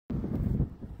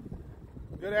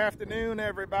Good afternoon,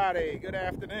 everybody. Good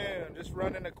afternoon. Just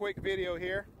running a quick video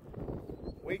here.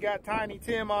 We got Tiny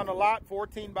Tim on the lot,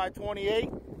 14 by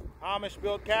 28. Amish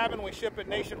built cabin. We ship it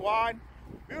nationwide.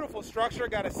 Beautiful structure.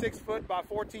 Got a 6-foot by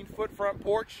 14-foot front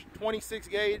porch, 26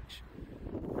 gauge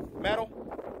metal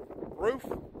roof,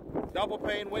 double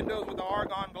pane windows with the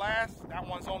argon glass. That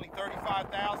one's only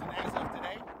 $35,000 as of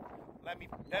today.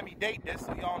 Let me date this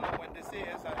so y'all know when this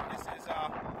is. This is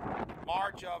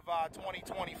March of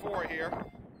 2024 here.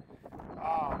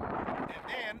 And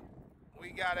then we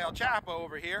got El Chapo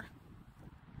over here.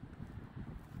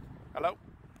 Hello?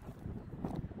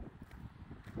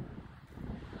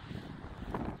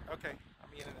 Okay, I'll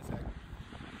be in a second.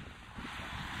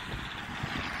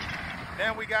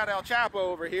 Then we got El Chapo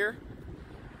over here.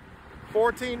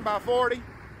 14 by 40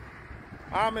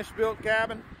 Amish built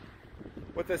cabin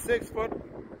with a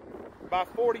 6-foot by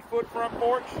 40-foot front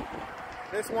porch.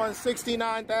 This one's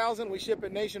 $69,000. We ship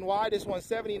it nationwide. This one's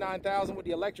 $79,000 with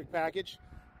the electric package.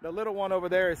 The little one over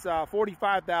there is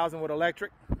 $45,000 with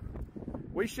electric.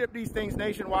 We ship these things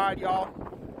nationwide, y'all.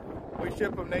 We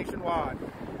ship them nationwide.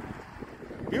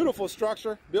 Beautiful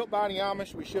structure, built by the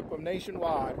Amish. We ship them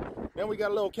nationwide. Then we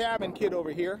got a little cabin kit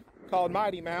over here called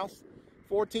Mighty Mouse.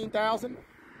 $14,000.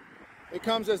 It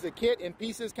comes as a kit in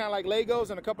pieces, kind of like Legos,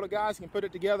 and a couple of guys can put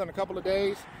it together in a couple of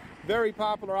days. Very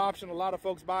popular option. A lot of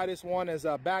folks buy this one as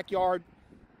a backyard,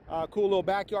 cool little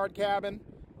backyard cabin,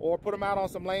 or put them out on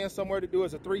some land somewhere to do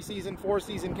as a 3-season,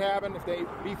 4-season cabin if they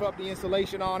beef up the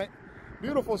insulation on it.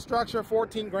 Beautiful structure,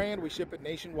 14 grand. We ship it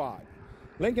nationwide.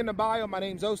 Link in the bio. My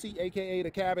name's Osi, aka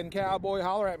the Cabin Cowboy.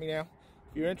 Holler at me now.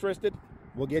 If you're interested,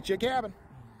 we'll get you a cabin.